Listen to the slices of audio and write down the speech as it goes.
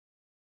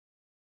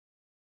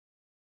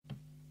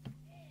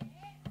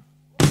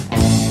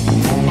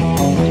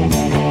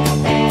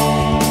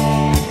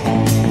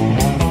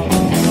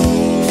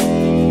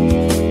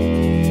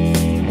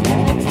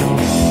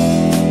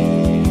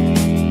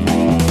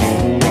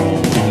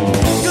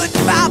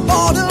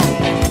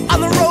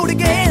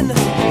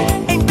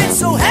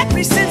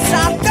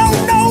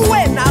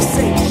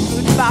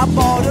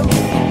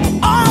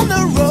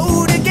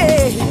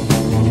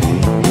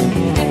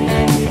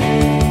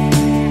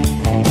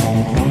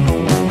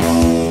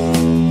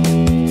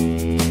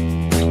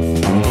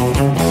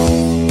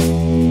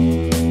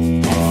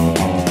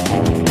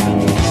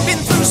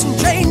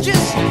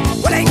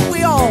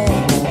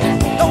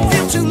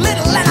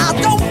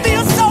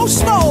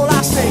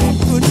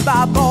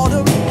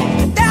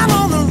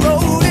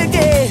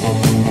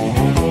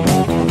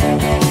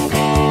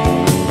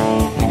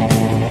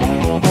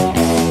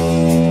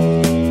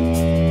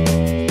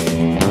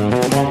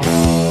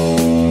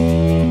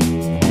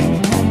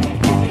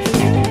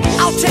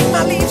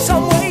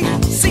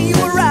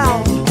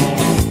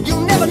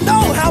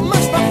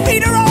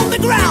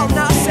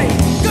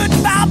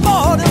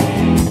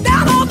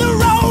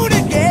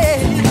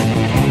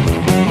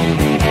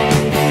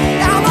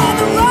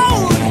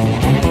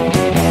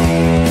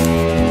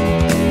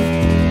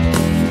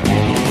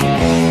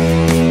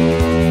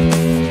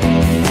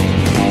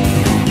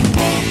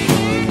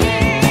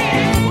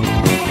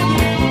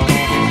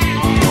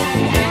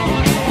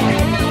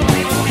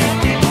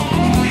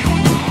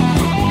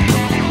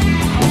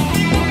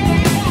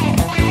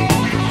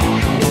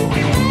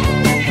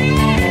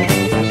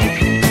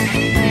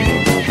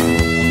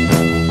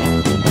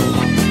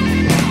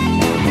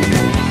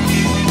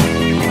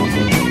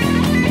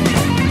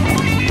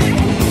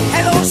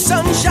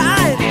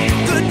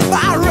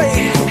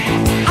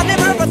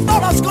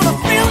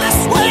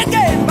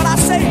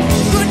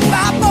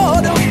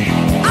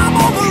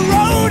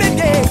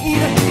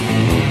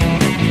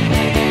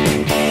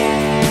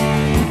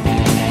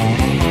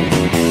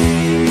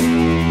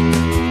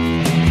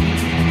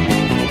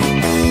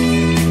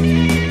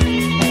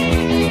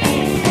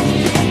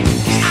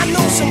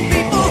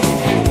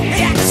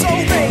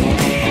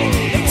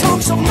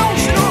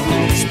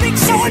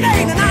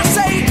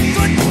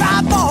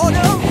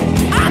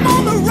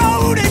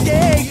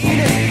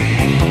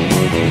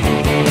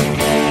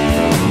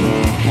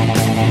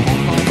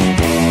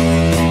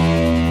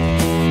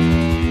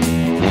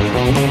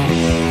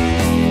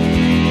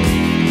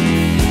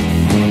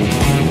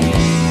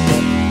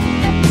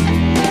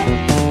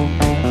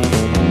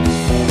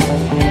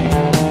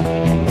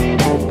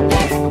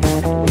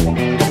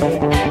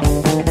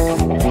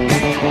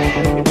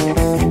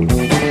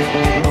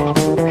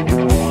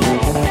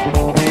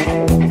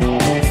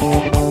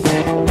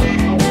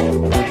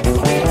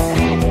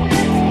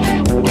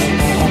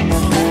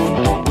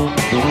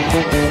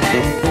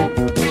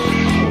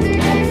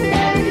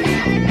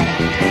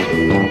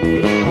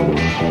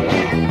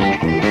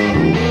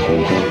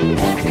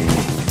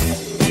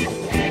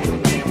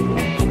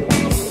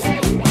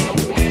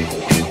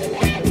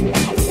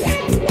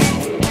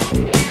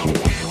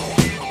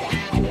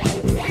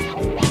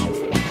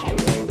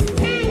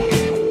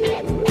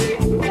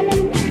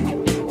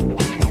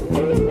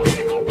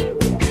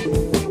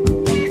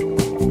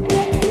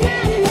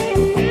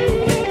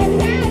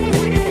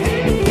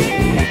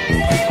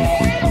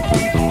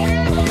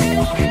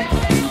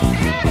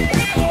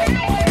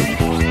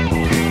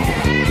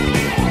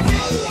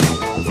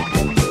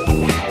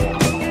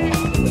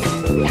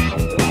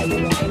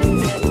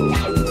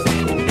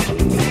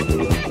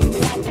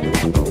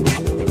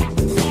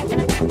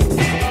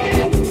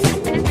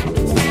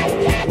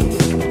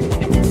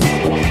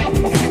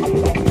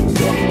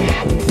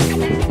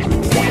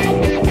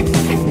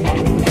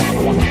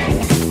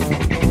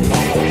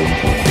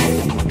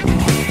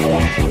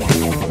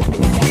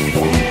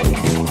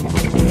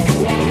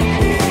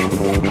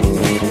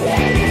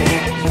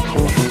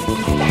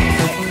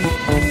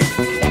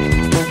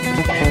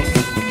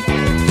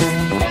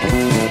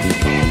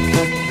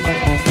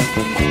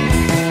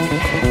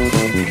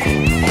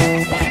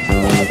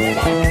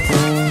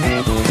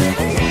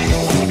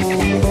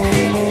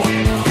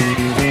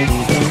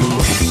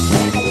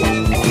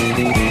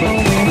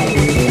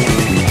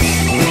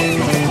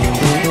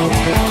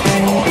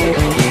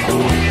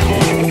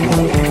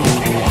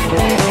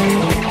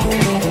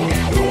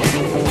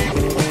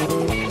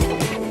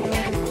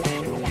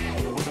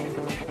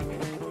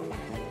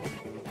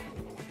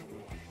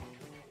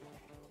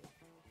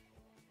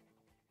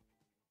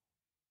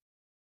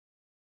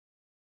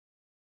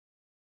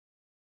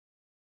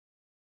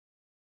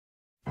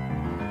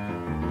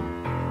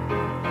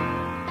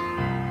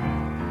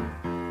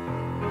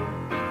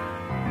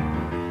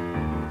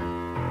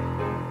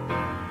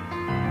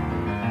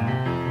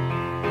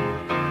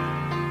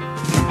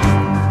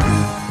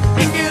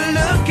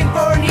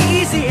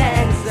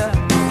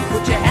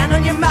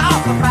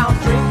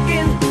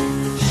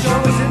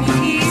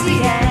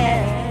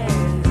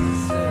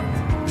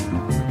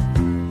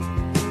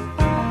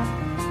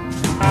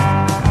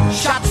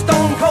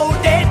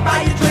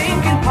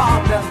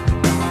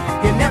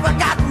never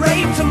got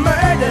raped or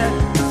murdered,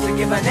 to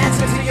give an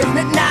answer to your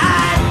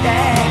midnight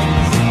dance.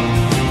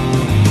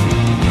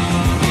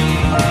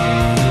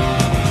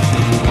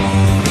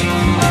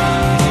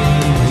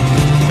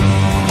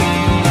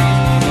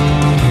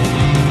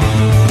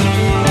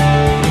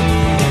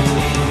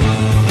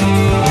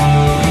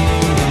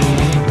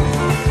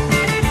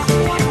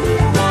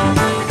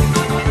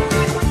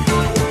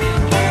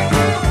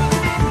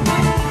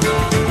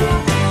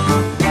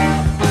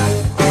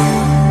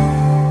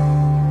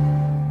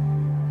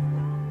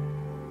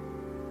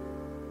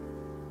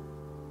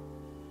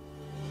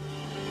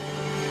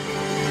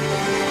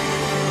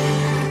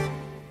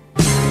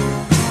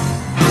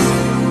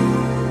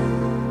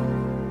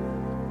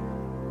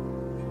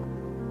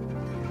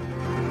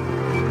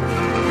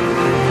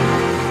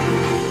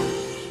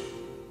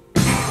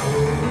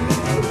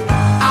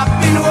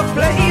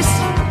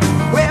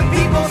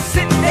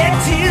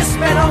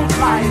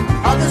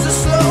 Others are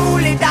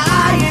slowly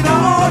dying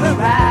all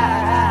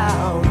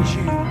around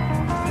you.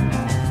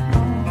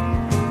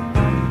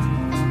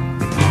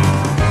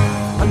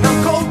 And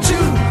I'm cold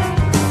too,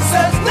 so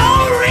there's no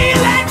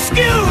real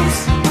excuse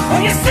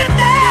when you sit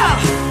there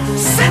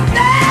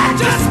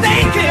just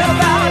thinking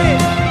about it.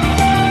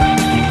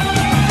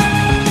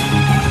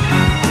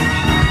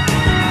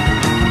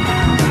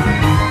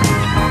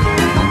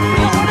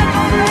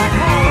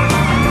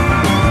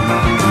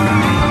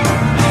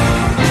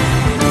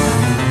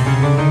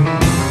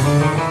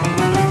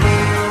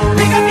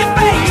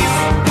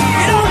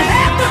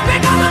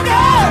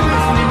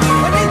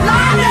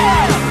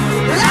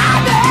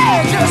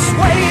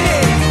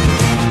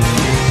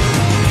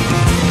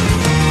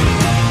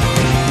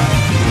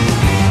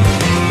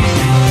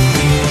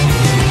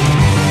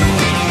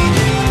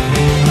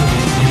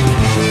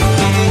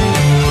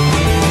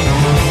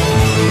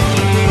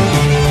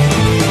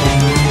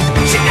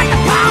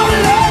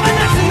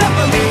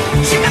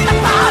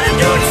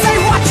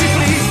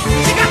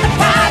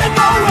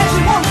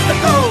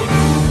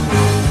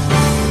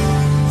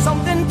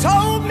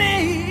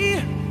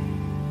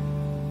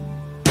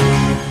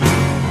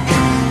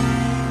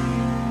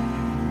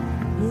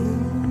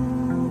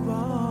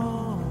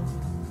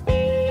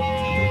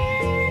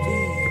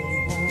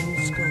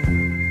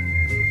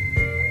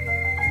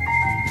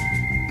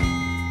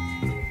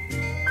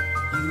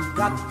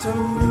 Got to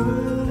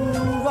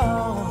move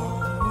on.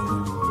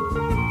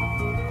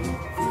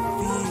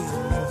 You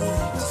feel the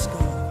need to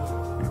score.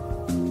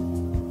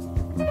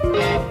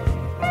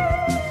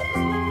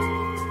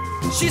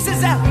 She says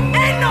there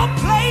ain't no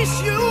place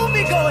you'll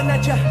be going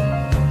that you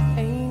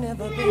ain't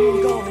never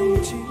been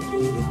going to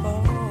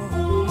before.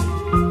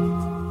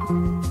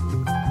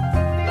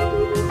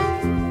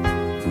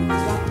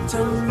 Got to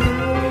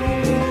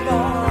move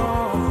on.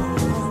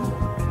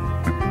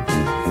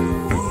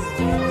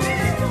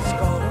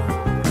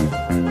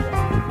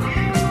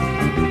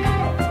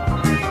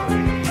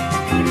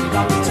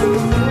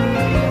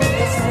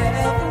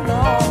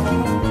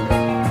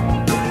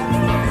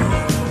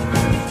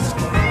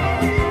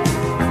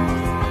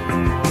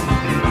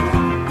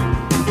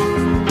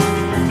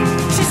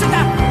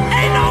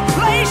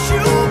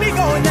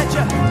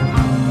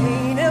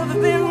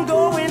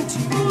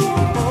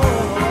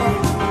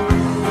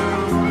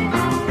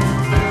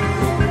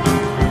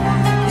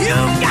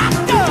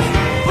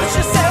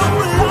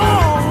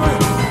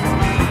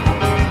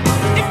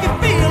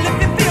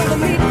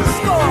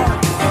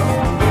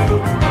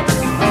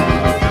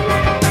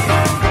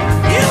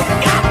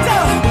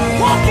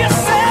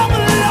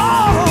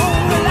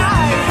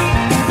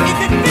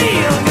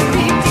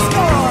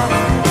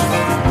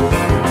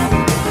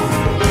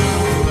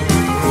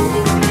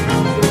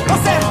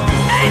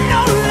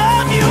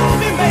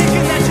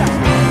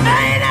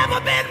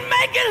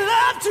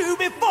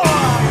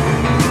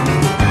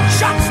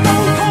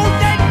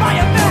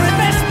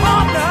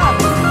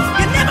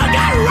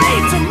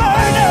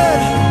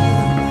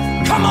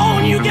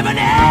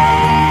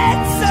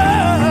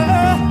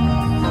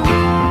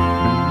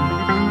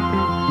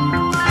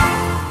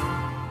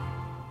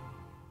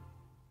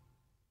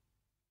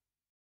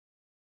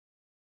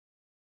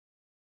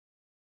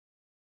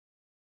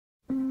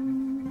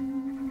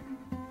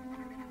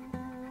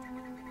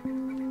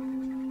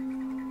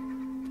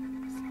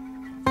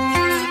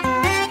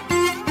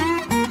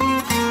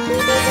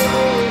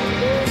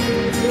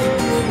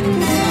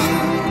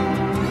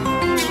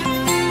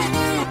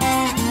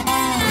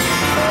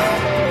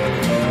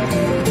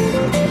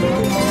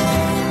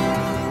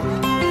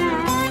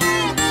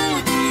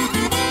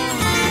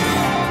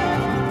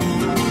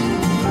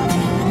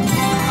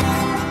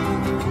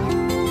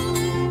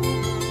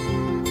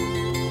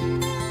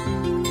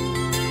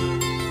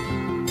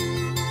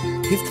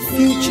 If the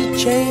future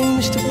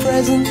changed to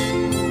present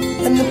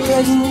and the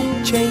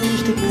present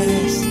changed to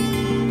past,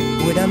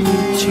 would I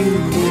meet you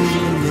in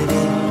the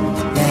middle,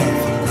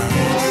 laughing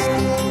last?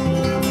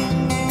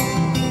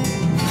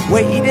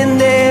 Waiting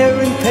there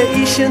in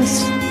patience,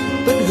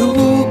 but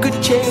who could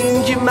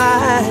change your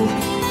mind?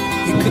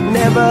 You could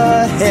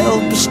never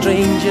help a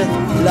stranger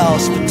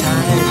lost for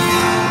time.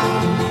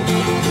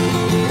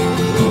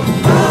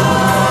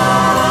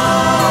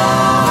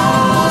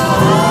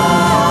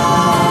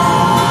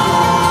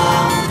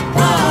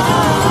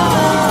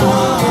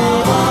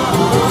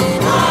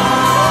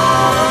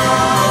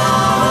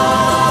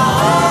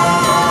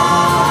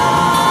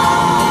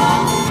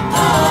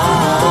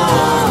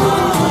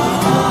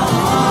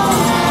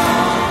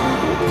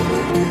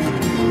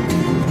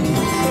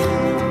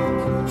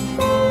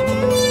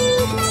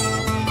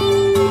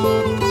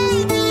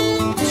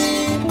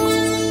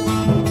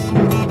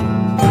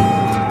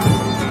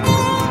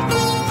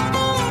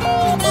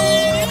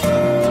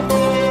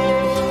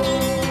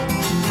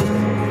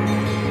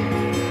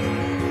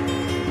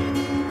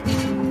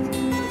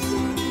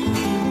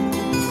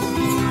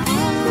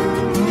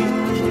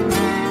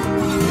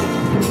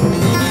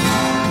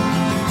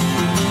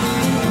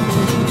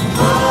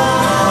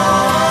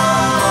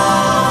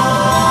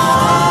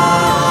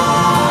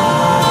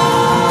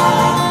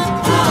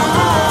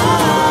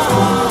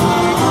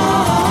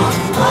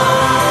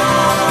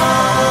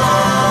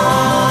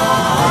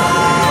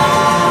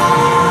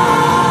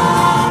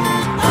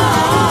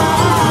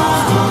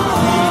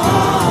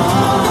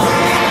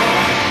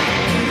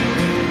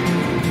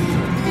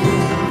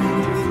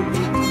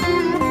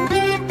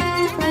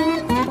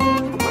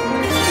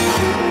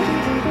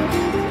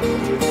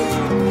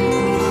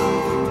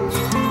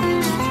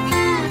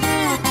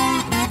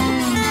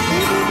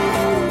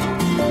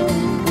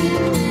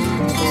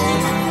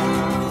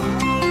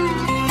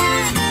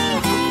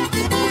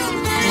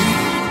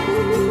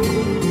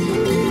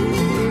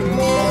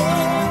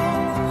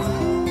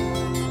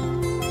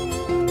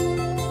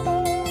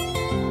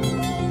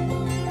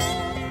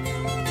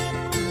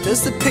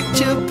 Does the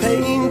picture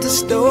paint a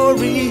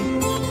story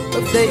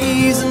of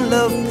days and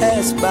love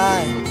passed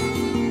by,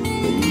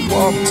 when you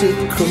walked a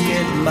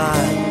crooked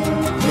mile,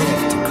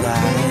 left to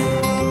cry?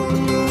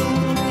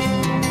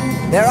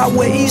 There are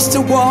ways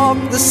to walk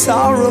the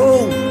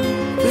sorrow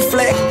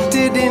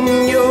reflected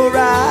in your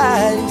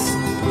eyes.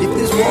 If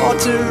there's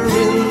water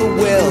in the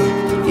well,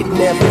 it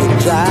never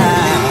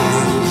dries.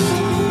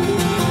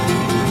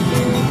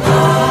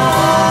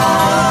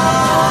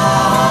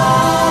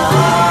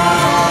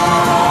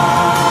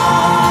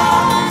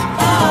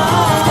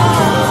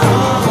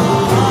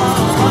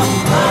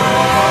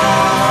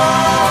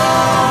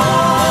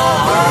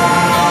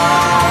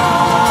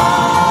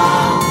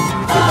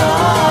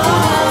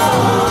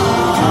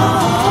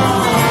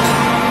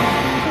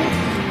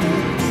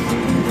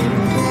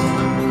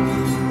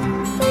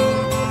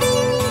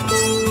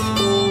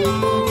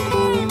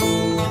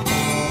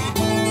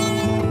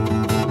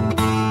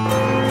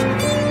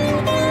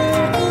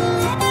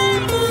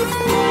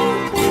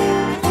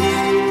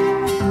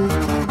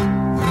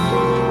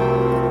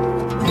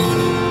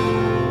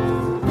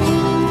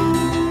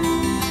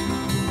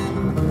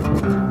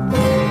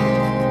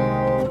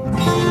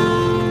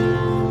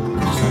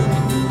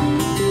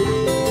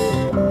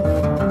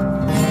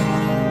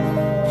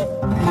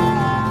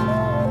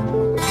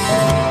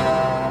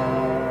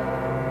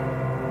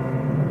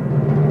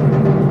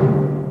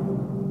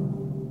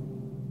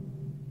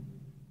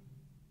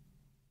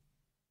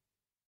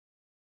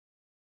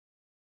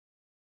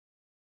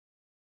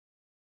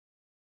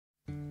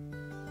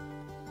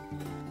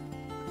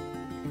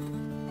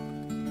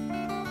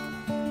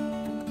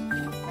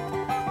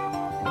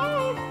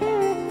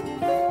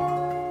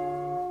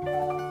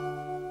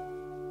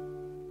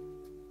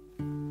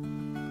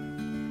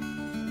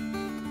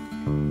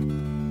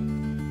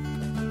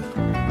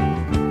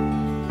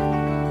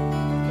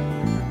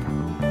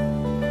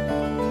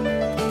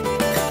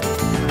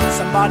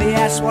 Somebody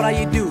asked, what are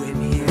you doing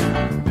here?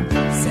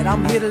 Said,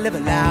 I'm here to live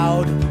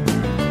aloud,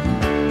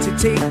 to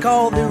take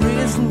all there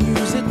is and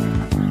use it.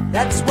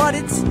 That's what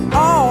it's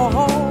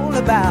all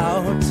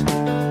about.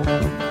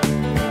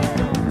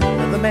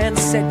 Another man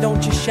said,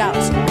 don't you shout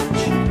so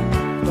much,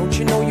 don't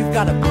you know you've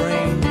got a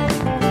brain?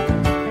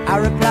 I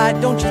replied,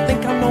 don't you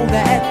think I know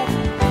that?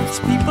 It's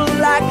people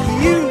like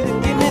you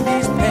that give me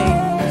these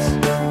pains.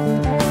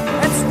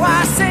 That's why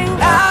I sing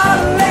loud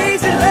and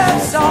lazy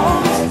love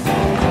songs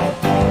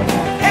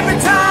every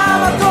time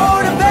I go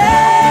to bed.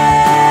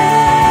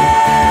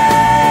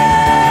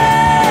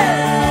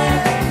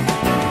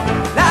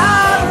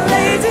 Loud and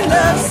lazy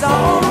love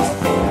songs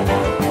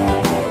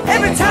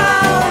every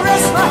time I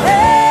rest my head.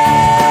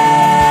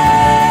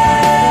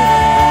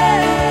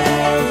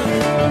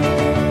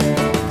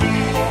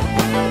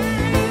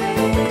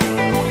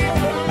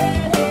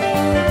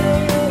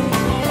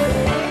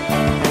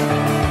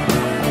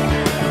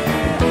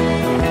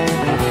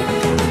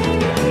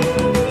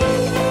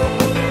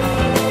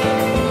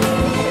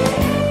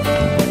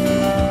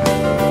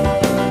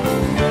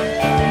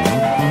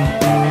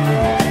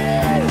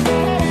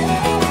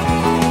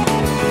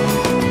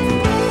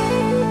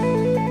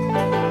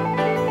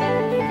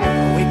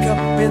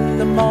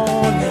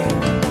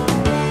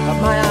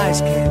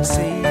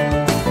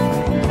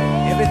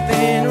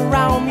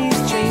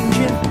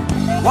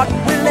 What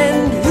will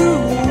and who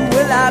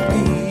will I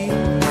be?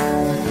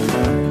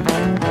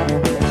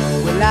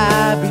 Will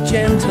I be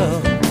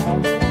gentle?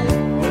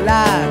 Will I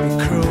be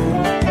cruel?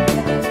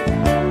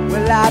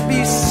 Will I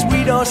be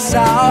sweet or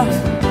sour?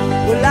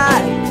 Will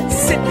I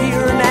sit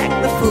here and act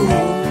the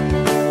fool?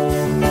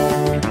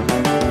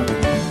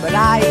 But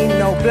I ain't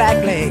no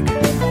blackleg,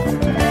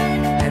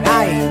 and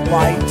I ain't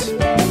white.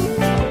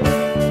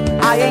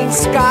 I ain't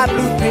sky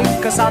blue pink,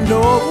 'cause I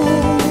know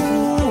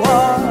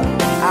what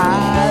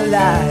I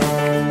like.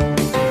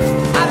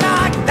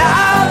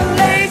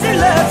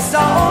 Love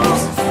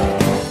songs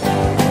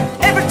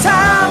every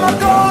time I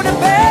go to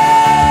bed.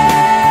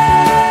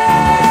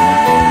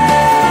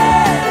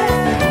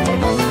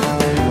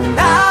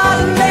 Loud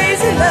and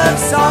lazy love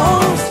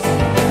songs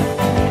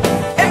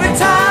every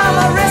time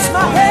I rest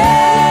my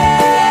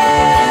head.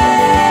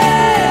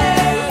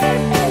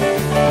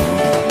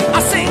 I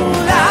sing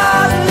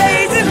loud and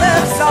lazy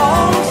love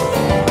songs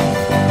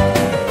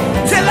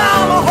till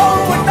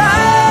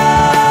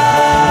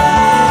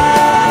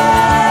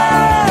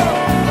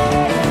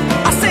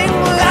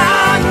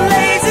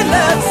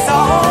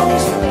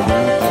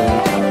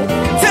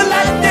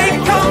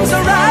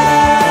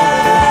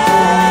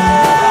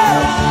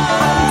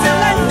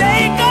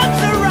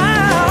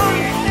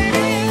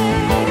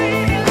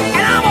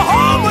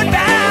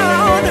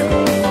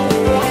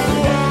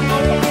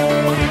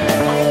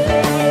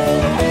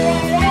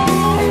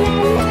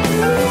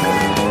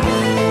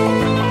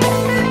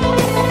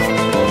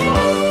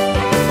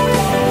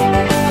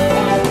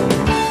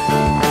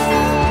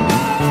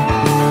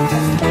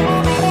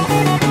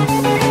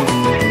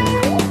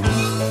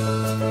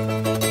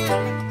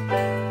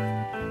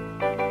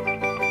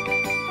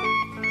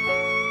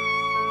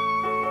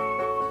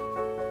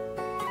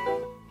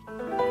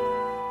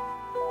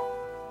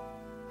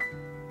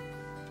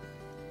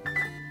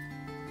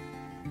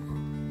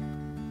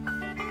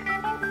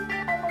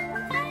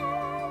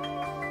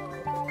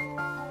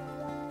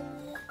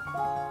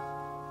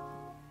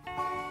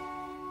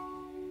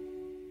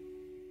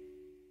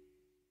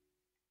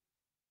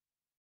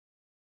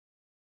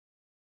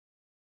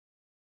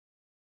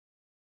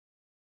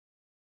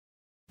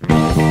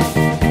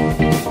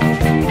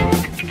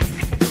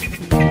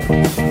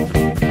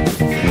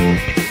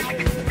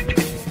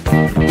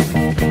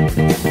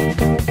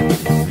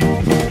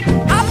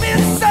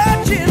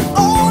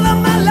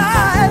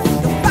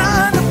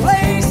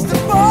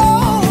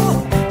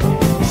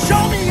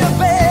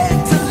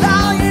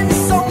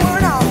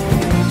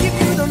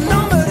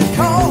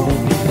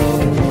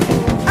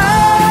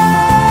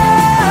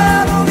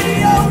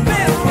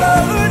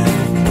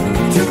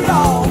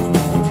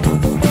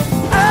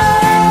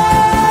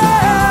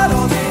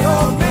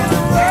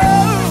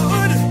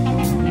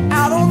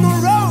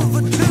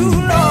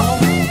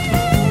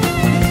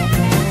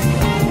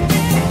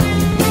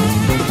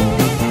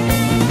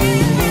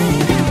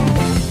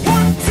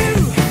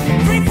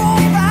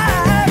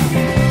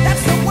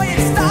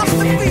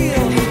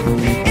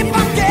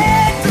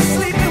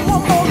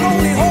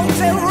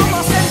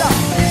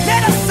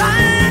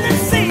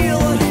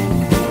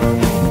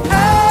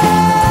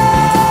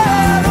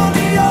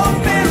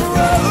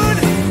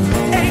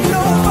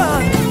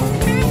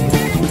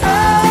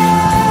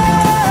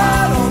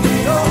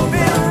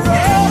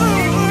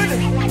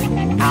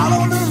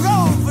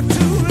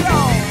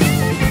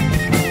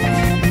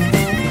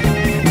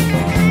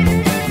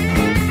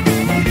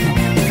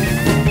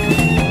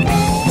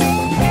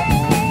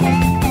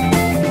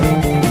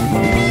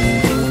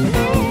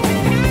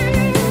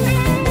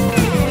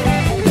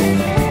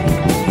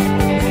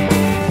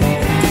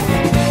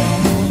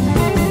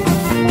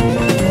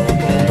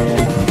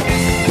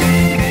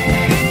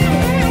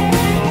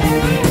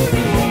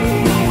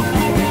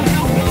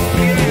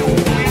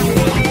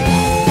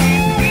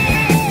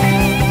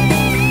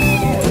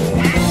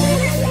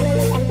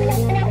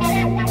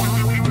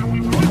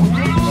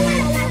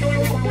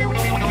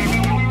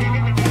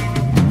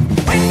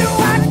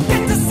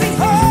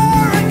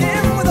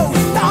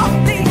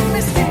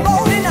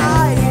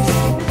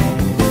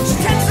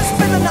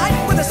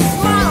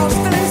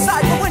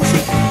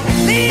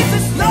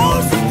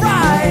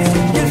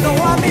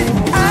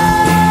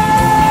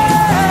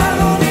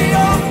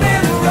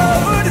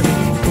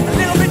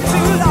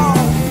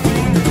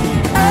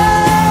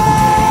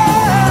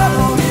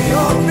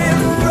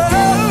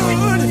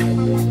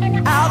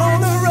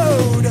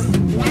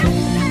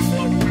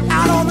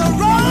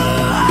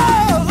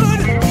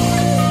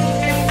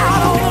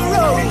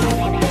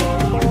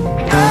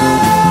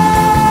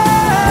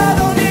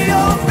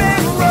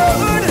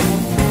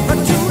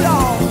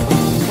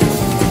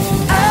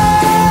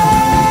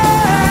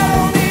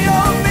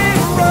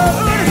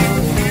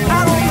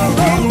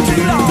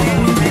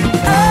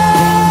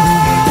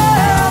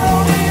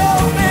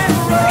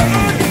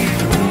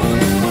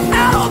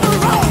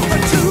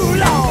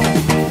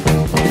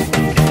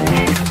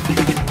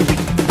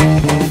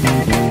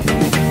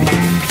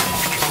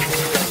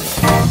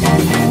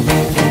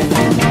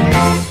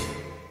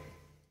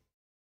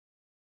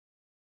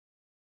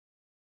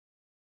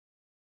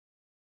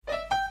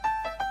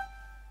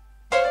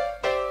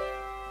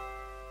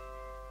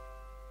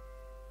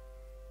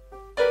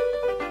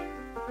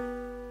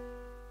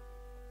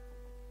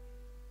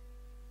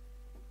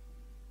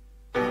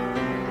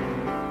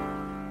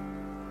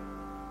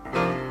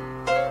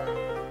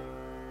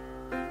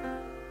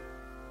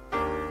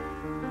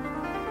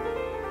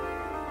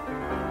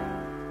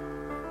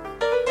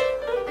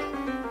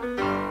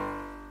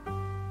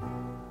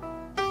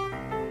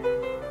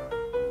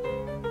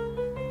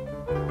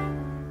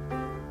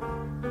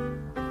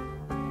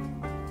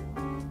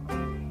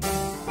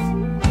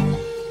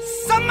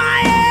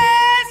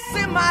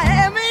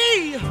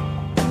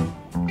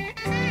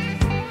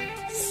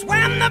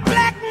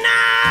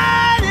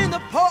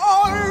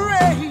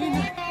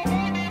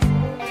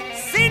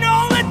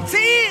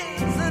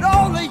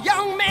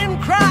young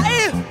men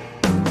cry.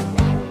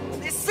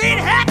 They see it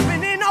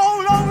happening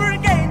all over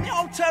again. They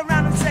all turn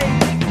around and say,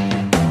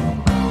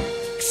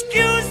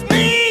 excuse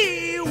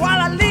me while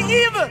I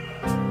leave.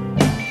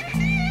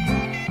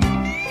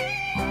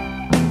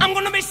 I'm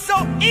gonna be so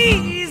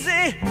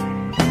easy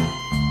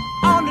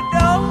on the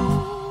door.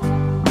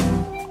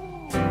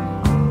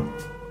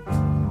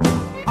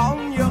 On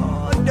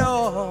your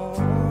door.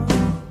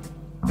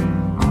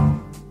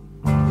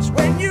 'Cause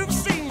when you've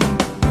seen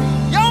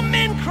young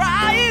men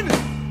crying,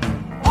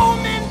 old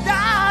men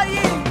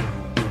dying,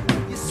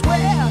 you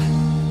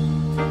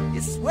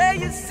swear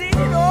you see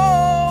it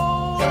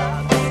all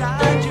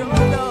outside your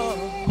door.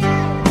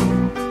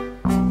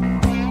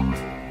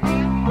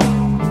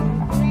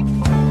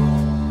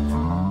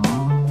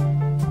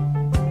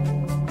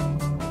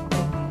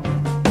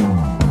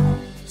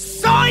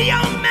 Saw a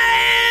young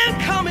man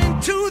coming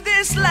to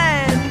this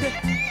land,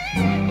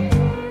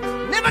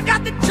 never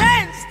got the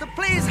chance to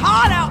play his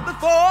heart out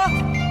before.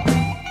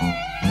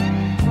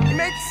 He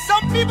made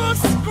some people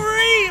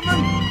scream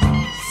and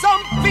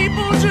some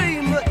people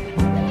dream, but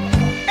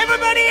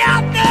everybody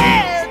out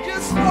there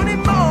just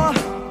wanted more.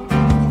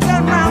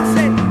 Turn around and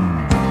said,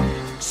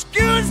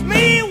 excuse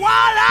me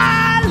while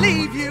I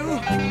leave you.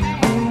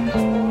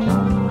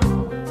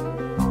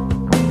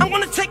 I'm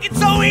gonna take it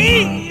so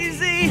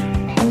easy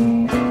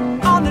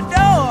on the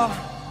door.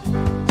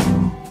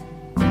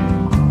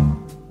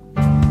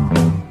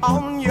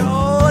 On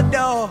your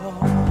door.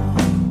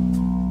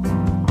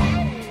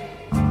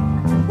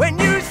 When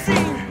you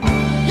see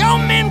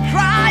young men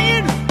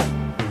crying,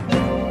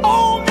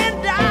 old men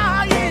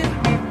dying,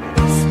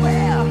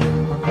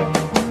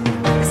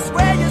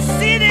 swear you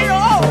see it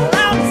all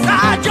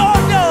outside your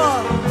door.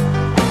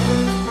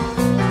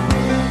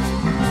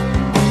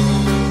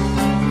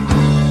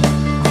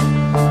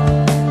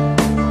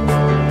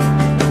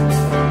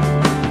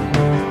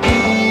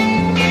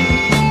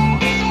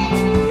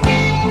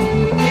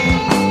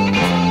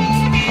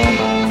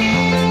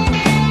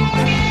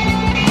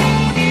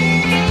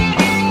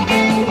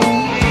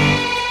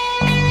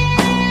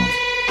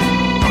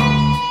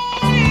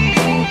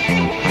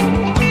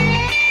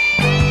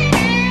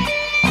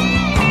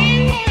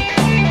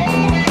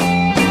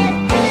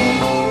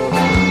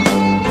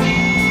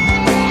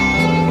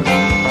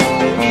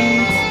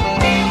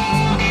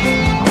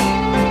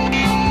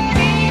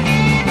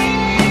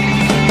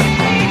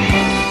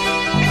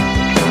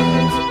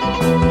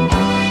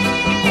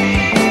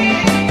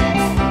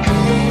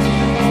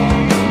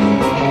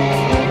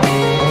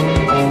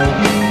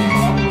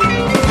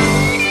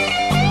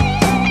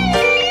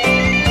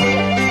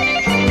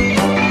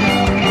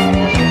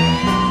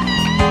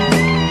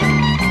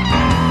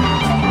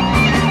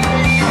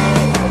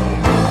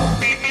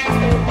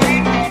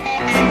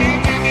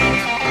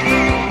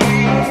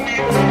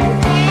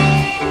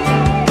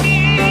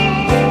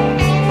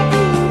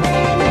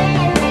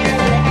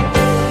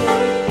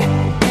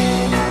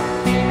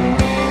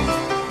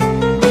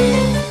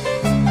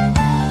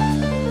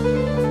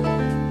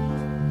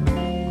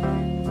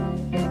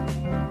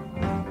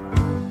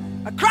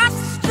 Across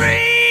the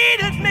street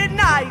at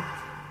midnight,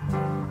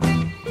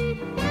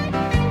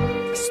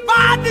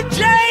 spied the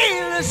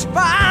jailer's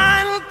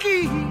final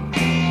key.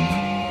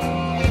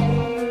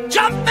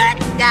 Jumped back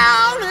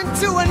down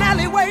into an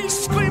alleyway,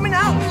 screaming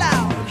out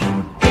loud,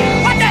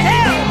 what the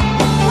hell?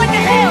 What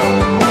the hell?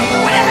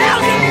 What the hell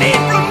do you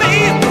need from me?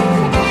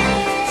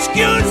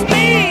 Excuse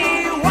me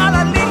while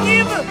I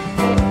leave.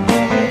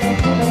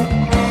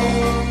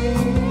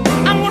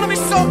 I'm gonna be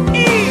so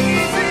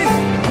easy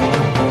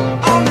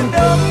on the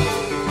door.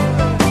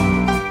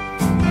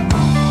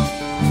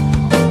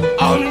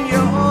 On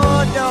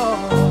your door.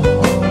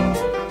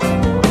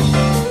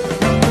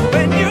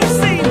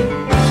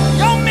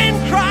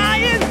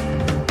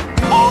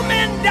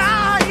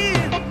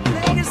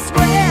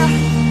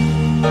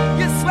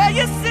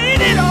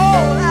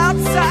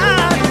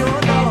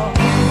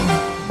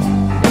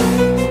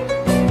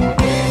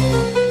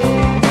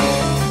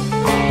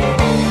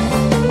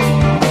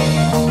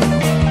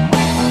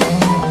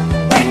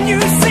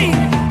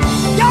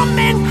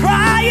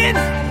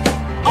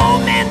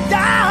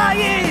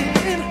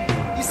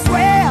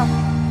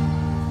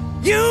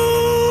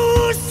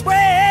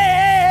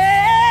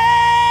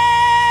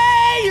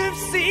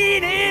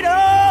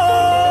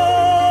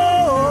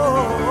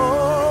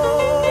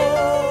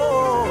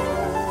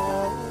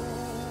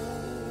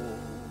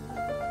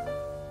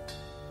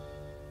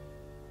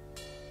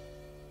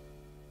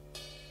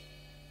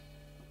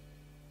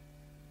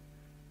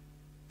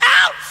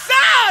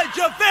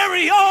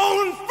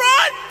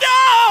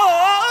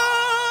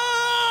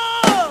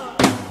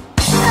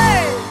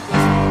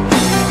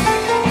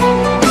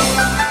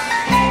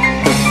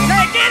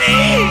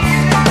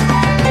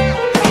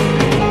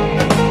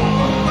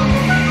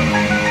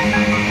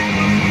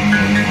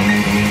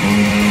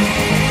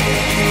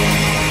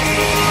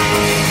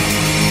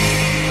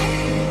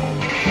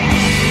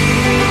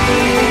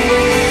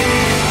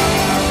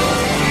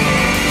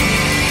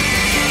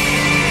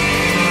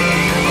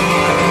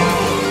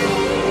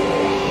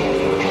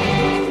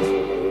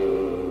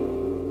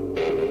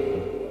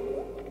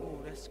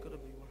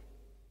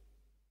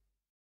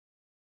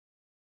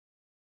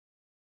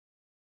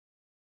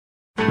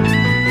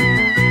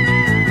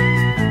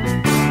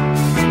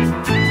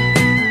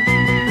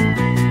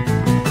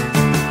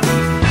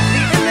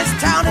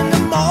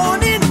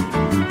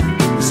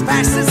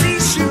 nice as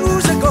these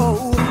shoes are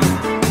gold.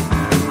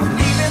 I'm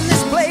leaving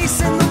this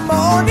place in the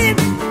morning,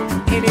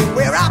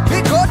 anywhere I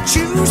pick or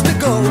choose to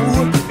go.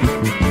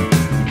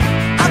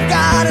 I've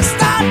gotta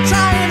start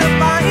trying to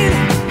find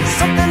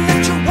something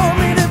that you want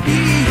me to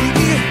be.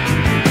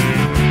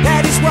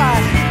 That is why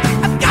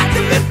I've got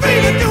to be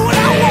free to do what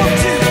I want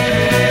to.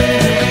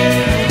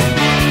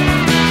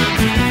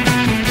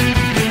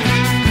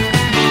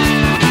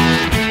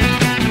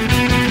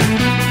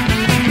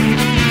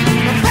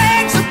 My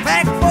bags are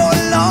packed for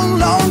a long,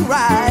 long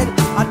ride.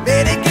 I'd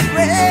better get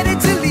ready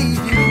to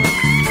leave you.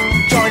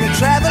 Join a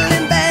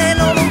traveling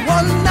band on a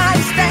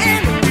one-night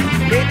stand.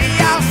 Maybe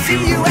I'll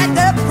see you at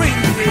the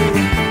preview.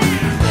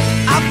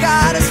 I've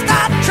gotta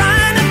stop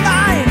trying to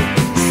find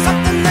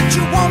something that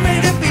you want me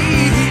to be.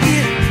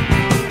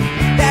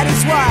 That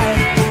is why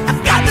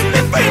I've got to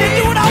be free to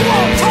do what I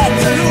want, talk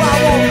to who I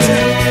want to.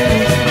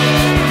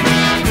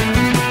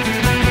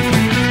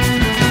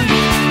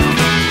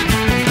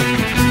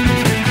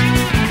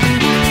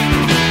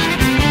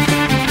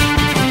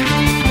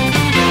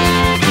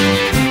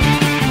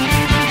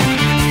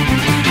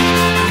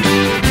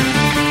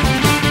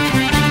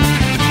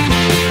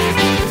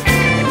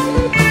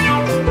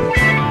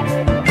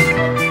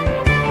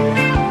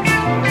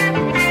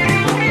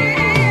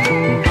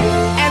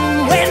 And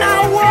when I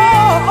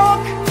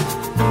walk,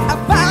 I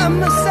find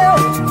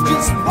myself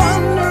just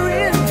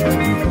wondering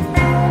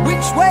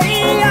which way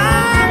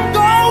I'm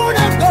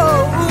gonna go.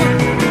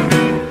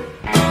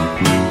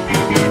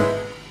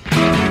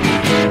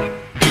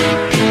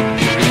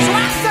 So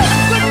I said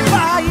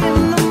goodbye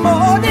in the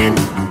morning.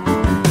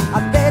 I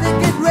better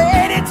get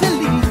ready to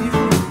leave you.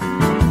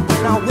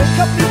 When I wake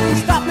up, you can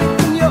stop me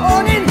from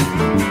yawning.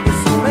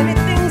 There's so many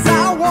things I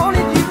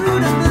wanted you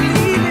to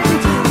believe in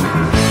too.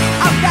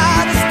 I've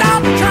gotta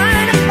stop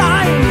trying to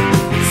find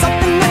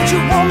something that you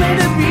want me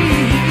to be.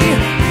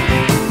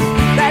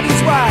 That is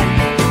why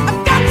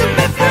I've got to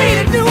be free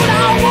to do what I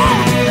want.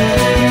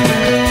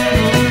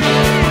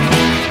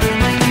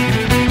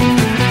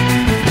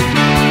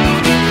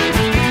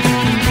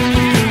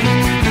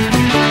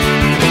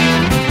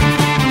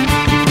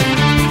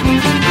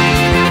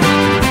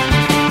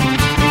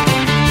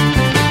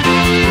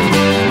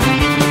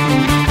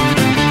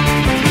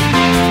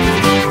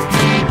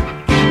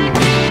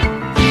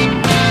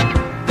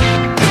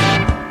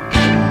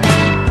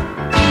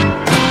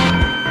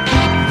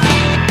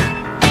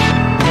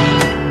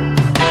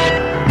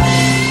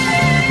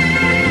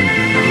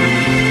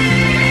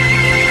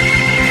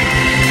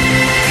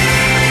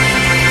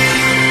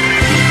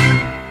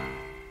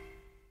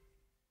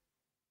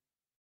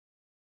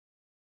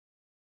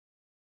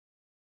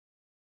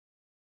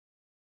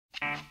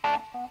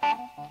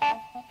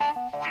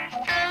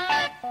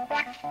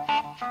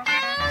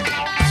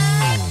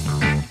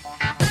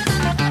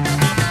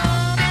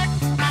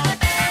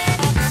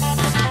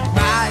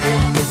 My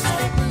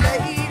mystic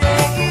lady,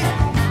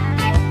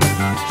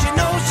 she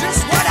knows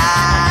just what I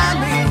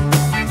mean.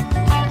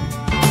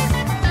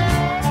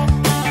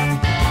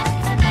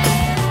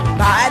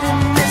 My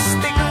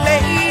mystic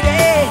lady,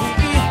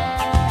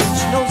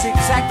 she knows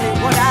exactly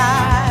what I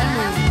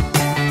mean.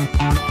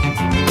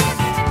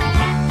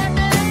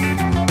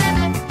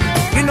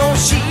 You know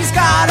she's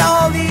got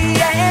all the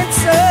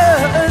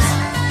answers,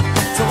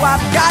 so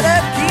I've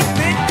gotta keep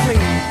it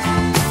clean.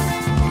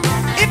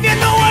 If you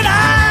know what I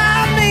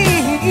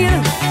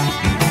mean.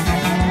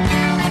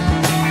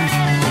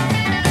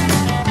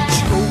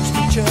 She goes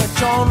to church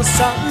on a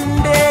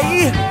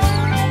Sunday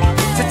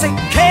to take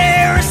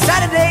care of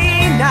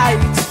Saturday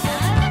night.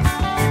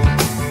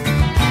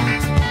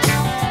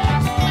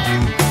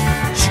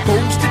 She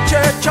goes to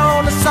church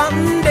on a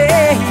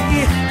Sunday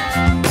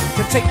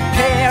to take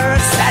care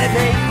of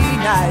Saturday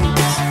night.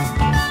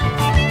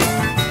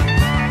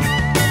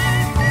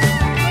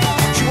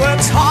 She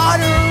works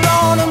harder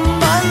on a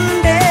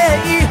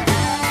Monday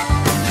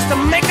just to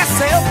make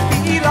herself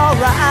feel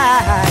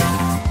alright.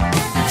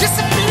 Just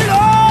to feel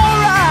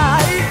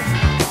alright.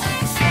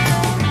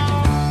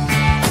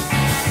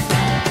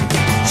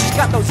 She's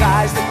got those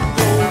eyes that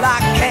glow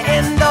like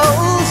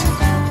candles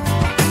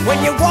when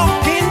you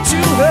walk into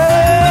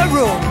her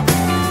room.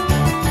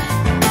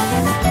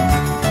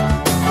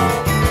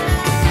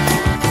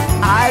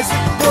 Eyes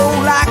that glow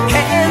like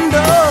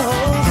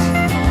candles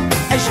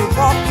as you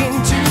walk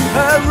into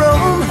her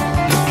room.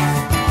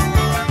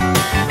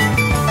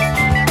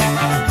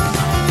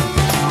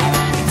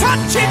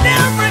 Touching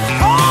every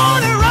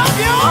corner of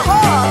your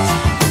heart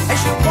as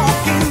you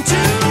walk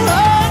into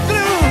her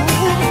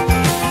gloom,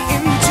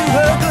 into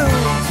her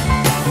gloom.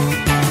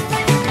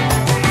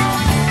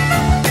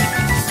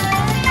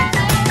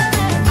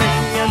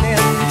 Maybe an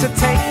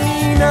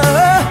entertainer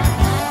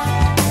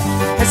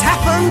has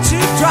happened to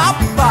drop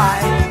by.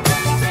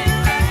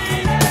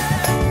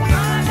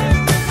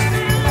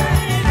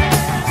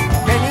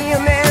 Many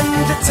an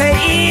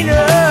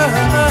entertainer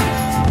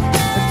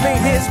has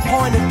made his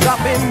point of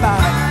dropping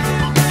by.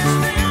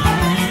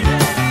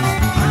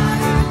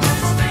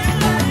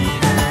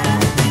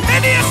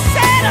 Maybe a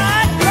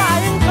sad-eyed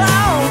crying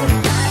clown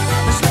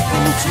has looked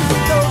into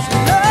those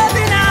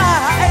loving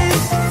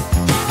eyes.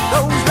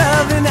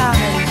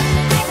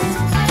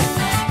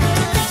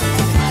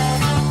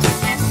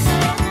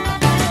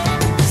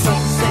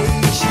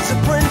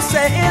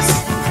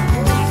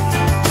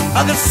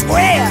 Others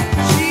swear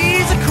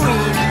she's a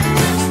queen.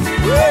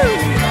 Woo!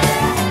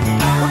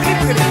 Look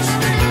at this.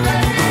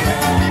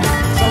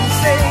 Some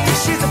say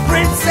she's a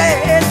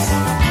princess.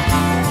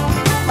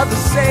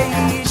 Others say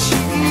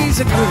she's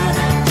a queen.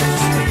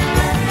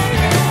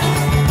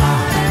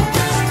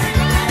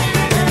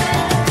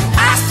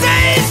 I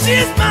say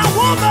she's my